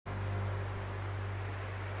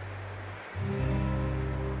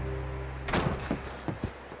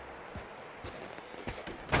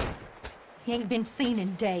He ain't been seen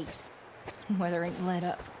in days. Weather ain't let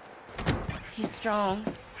up. He's strong,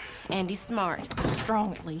 and he's smart.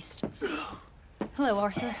 Strong, at least. Hello,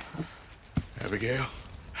 Arthur. Abigail?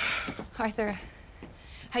 Arthur,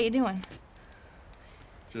 how you doing?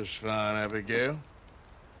 Just fine, Abigail.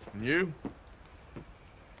 And you?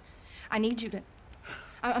 I need you to...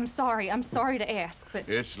 I'm sorry to ask, but...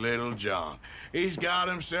 It's little John. He's got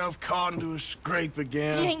himself caught into a scrape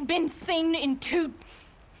again. He ain't been seen in two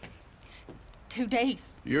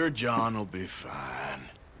days. Your John will be fine.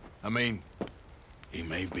 I mean, he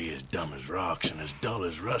may be as dumb as rocks and as dull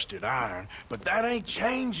as rusted iron, but that ain't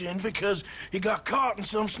changing because he got caught in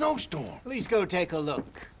some snowstorm. Please go take a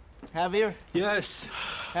look. Javier? Yes.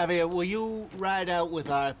 Javier, will you ride out with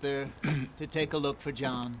Arthur to take a look for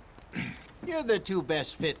John? You're the two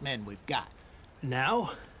best fit men we've got.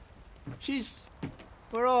 Now?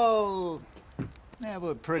 We're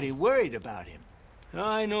pretty worried about him.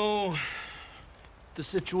 I know. The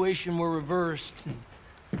situation were reversed.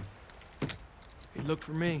 He looked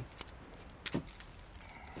for me.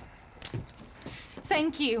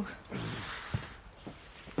 Thank you.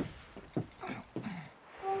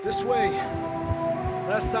 This way.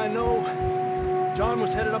 Last I know, John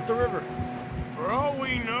was headed up the river. For all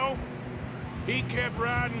we know, he kept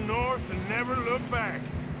riding north and never looked back.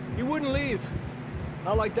 He wouldn't leave.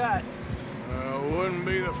 Not like that. Wouldn't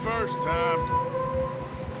be the first time.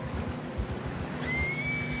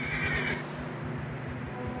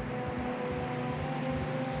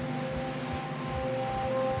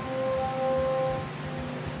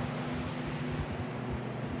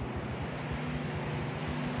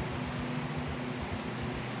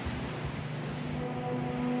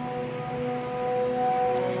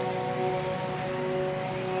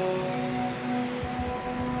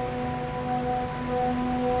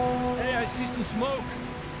 Smoke.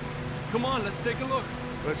 Come on, let's take a look.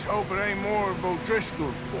 Let's hope it ain't more of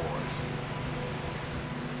O'Driscoll's boys.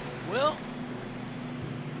 Well...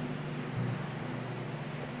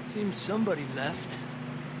 seems somebody left.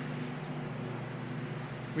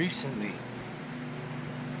 Recently.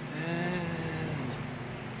 And...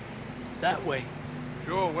 that way.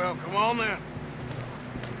 Sure, well, come on then.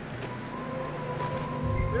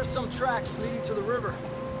 There's some tracks leading to the river.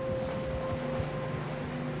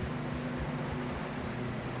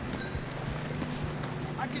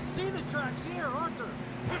 I can see the tracks here, Arthur.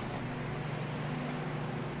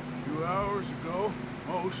 A few hours ago,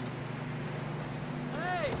 most.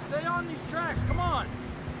 Hey, stay on these tracks, come on.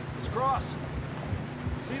 Let's cross.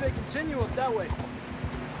 See, they continue up that way.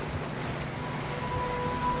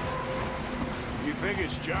 You think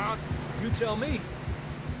it's John? You tell me.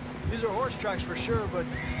 These are horse tracks for sure, but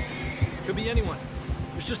could be anyone.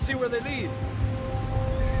 Let's just see where they lead.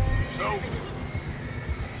 So,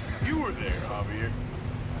 you were there, Javier.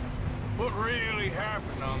 What really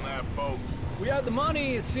happened on that boat? We had the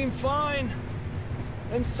money, it seemed fine.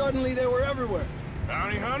 Then suddenly they were everywhere.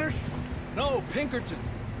 Bounty hunters? No, Pinkertons.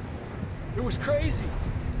 It was crazy.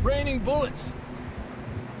 Raining bullets.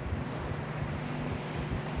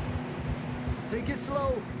 Take it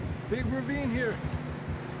slow. Big ravine here.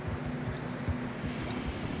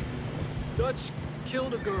 Dutch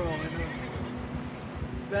killed a girl in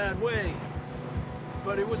a bad way.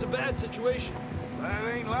 But it was a bad situation. That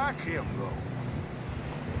ain't like him, though.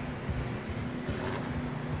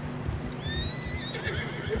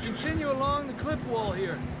 They continue along the cliff wall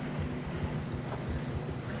here.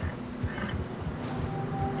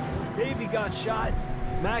 Davey got shot.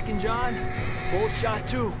 Mac and John, both shot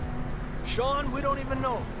too. Sean, we don't even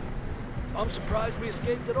know. I'm surprised we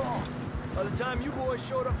escaped at all. By the time you boys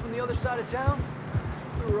showed up from the other side of town,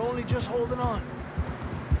 we were only just holding on.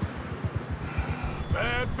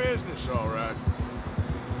 Bad business, all right.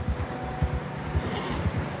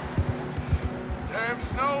 Damn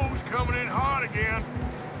snow's coming in hot again.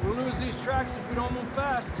 We'll lose these tracks if we don't move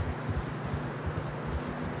fast.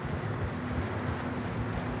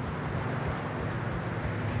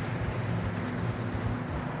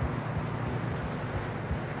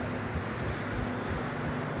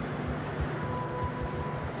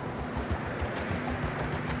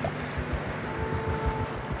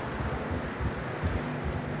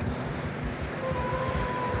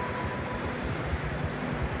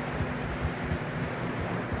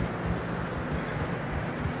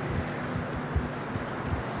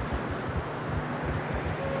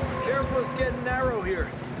 Careful, it's getting narrow here.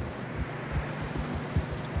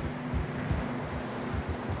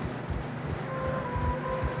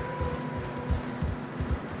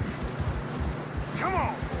 Come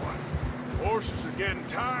on, boy. Horses are getting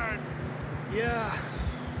tired. Yeah,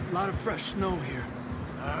 a lot of fresh snow here.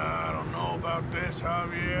 I don't know about this,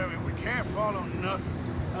 Javier. I mean, we can't follow nothing.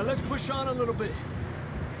 Let's push on a little bit.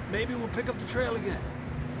 Maybe we'll pick up the trail again.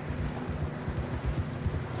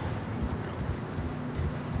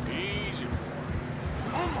 Easy,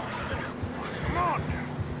 boy. Almost there, boy. Come on now.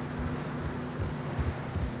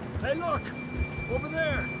 Hey, look! Over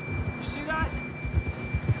there! You see that?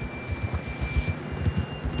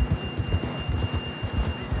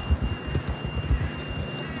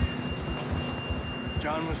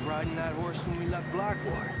 John was riding that horse when we left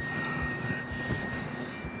Blackwater.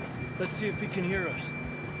 Let's see if he can hear us.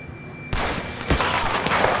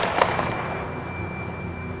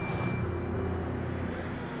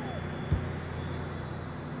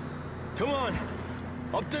 Come on!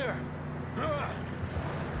 Up there!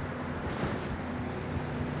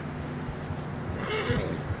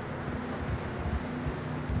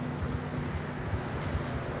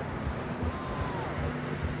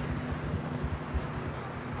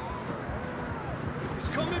 It's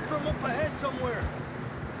coming from up ahead somewhere.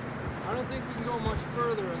 I don't think we can go much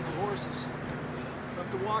further on the horses. We'll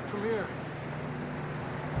have to walk from here.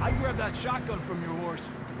 I grabbed that shotgun from your horse.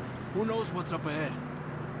 Who knows what's up ahead?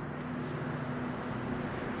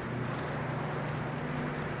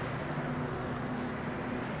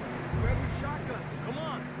 Grab your shotgun. Come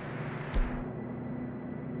on.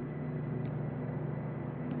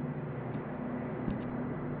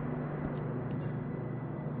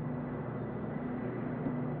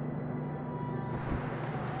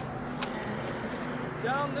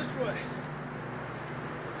 Down this way.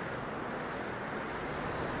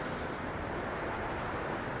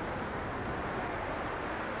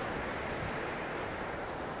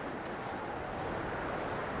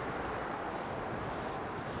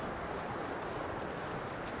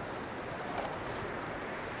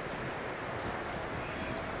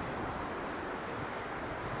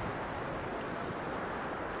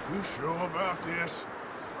 You sure about this?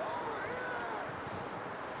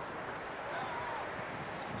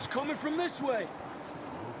 It's coming from this way.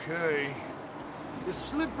 Okay. It's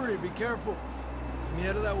slippery. Be careful. Get me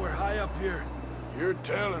out of that. We're high up here. You're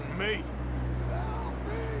telling me.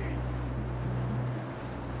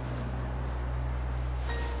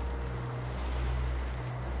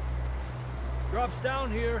 Drops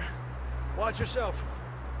down here. Watch yourself.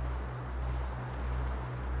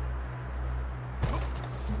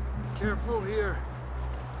 Careful here.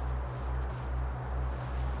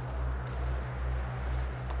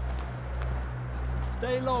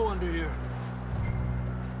 Stay low under here.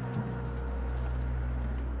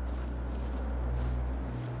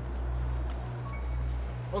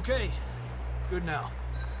 Okay. Good now.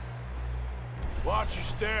 Watch your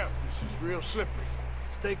step. This is real slippery.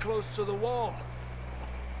 Stay close to the wall.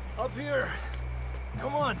 Up here.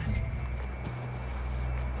 Come on.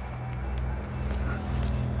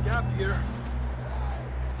 Gap here.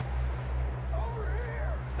 Over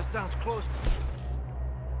here. That sounds close.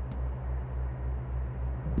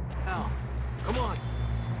 Now, come on.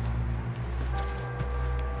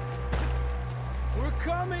 We're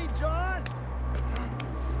coming, John!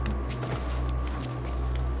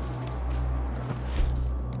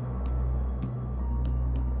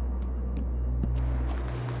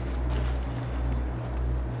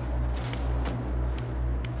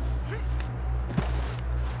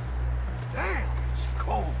 Damn, it's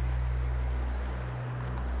cold.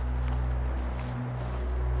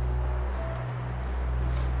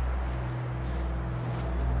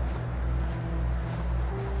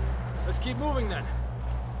 Let's keep moving then.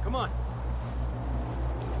 Come on.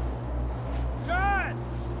 John!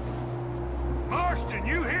 Marston,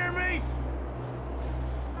 you hear me?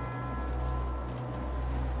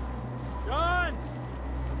 John!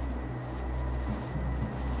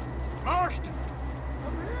 Marston!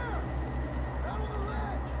 Over here! Down on the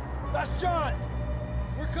ledge! That's John!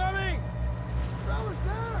 We're coming! Fella's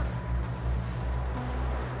there!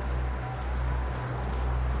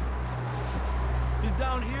 He's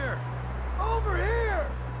down here! Over here!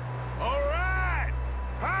 All right!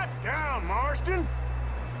 Hot down, Marston!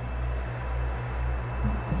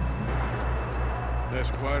 That's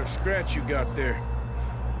quite a scratch you got there.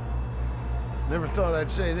 Never thought I'd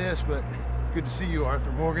say this, but it's good to see you,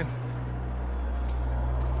 Arthur Morgan.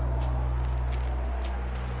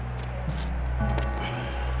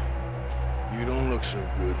 You don't look so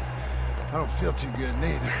good. I don't feel too good,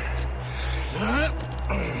 neither.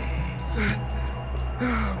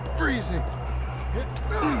 Freezing.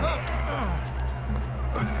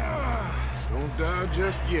 Don't die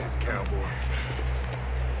just yet, cowboy.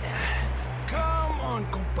 Come on,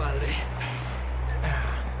 compadre.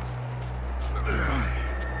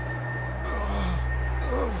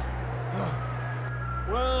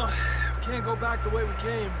 can't go back the way we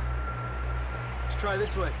came. Let's try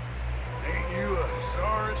this way. Ain't you a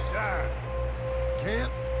sorry sight?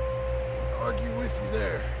 Can't argue with you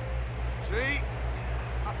there. See?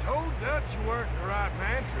 I told Dutch you weren't the right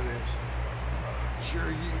man for this. I'm sure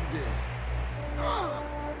you did.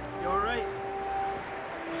 You all right?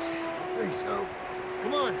 I think so.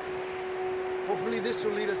 Come on. Hopefully this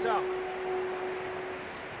will lead us out.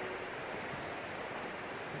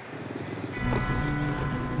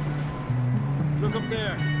 Look up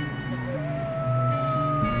there.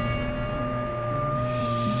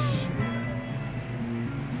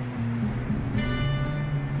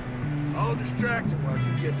 I'll distract him while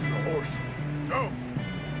you get to the horses. Go!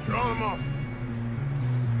 Draw them off.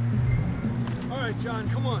 All right, John,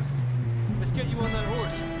 come on. Let's get you on that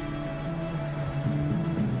horse.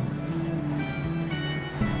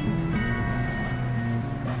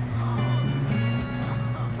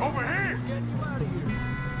 Over here! Getting you out of here.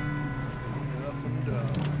 Nothing done.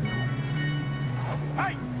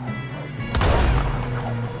 Hey!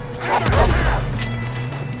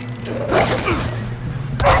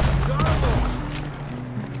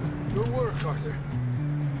 Good work, Arthur.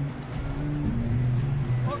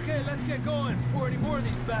 Okay, let's get going before any more of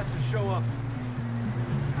these bastards show up.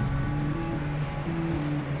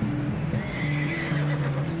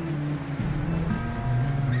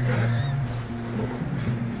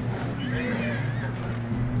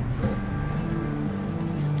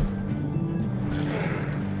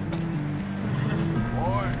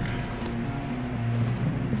 Boy.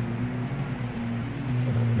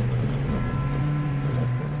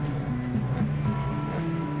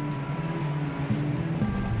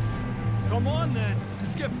 Come on, then.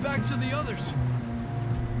 Let's get back to the others.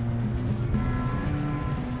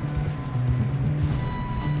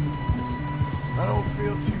 I don't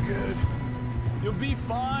feel too good. You'll be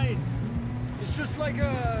fine. It's just like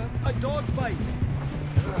a dog bite.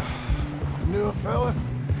 Knew a fella,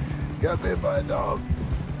 got bit by a dog,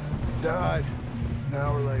 died an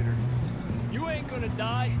hour later. You ain't gonna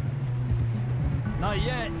die. Not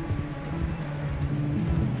yet.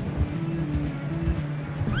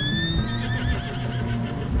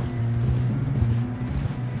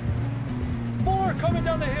 More coming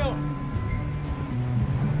down the hill.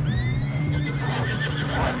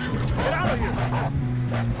 Get out of here.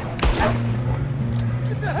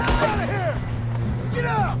 Get the hell out of here! Get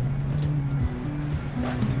out!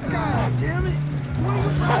 God damn it! What are you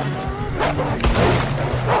riding all over?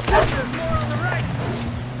 Shit, there's more on the right!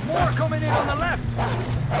 More coming in on the left!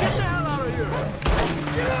 Get the hell out of here!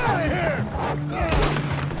 Get out of here!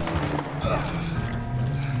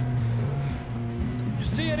 You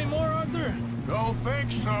see any more, Arthur? Don't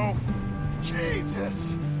think so.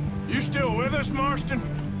 Jesus! You still with us, Marston?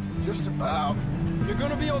 Just about. You're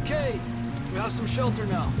gonna be okay. We have some shelter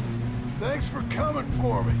now. Thanks for coming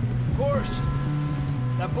for me. Of course.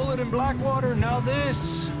 That bullet in Blackwater, now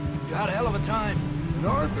this. You had a hell of a time. And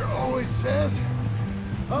Arthur always says,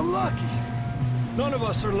 I'm lucky. None of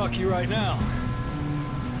us are lucky right now.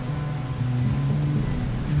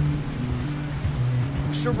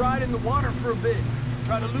 We should ride in the water for a bit.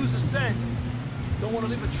 Try to lose the scent. Don't want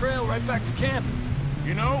to leave a trail right back to camp.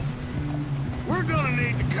 You know, we're gonna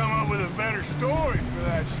need to come up with a better story for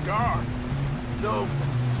that scar. So,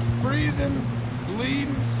 freezing,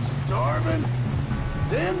 bleeding, starving,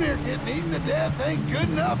 damn near getting eaten to death ain't good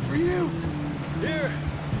enough for you? Here,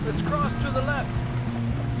 let's cross to the left.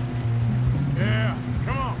 Yeah,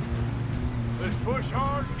 come on. Let's push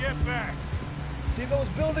hard and get back. See those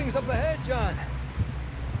buildings up ahead, John?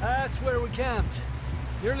 That's where we camped.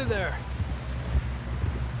 Nearly there.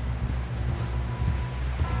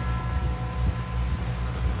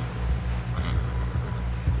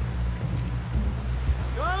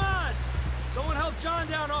 Come on! Someone help John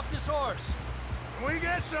down off this horse. Can we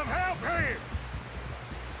get some help here?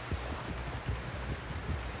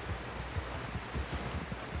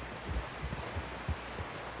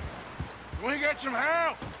 Can we get some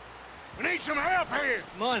help? We need some help here.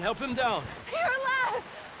 Come on, help him down. You're alive!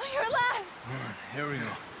 You're alive! Here we go.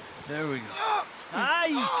 There we go.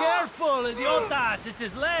 Ay, careful, idiotas! It's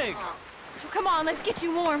his leg. Come on, let's get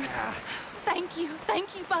you warm. Thank you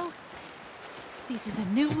both. This is a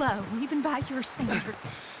new low, even by your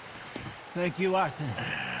standards. Thank you, Arthur.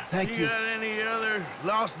 Thank you. got any other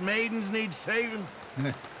lost maidens need saving?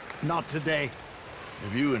 Not today.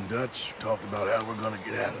 Have you and Dutch talked about how we're gonna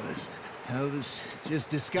get out of this? I was just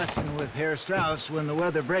discussing with Herr Strauss when the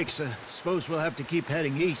weather breaks. I suppose we'll have to keep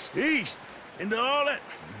heading east. East? Into all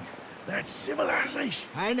that civilization?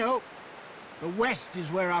 I know. The west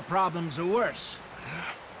is where our problems are worse.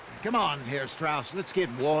 Come on, Herr Strauss, let's get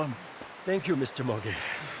warm. Thank you, Mr. Morgan.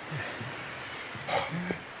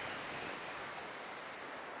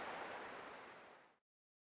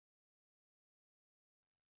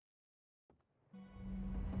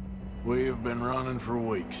 We have been running for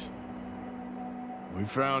weeks. We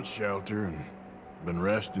found shelter and been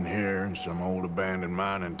resting here in some old abandoned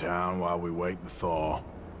mining town while we wait the thaw.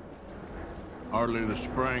 Hardly the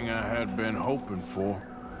spring I had been hoping for.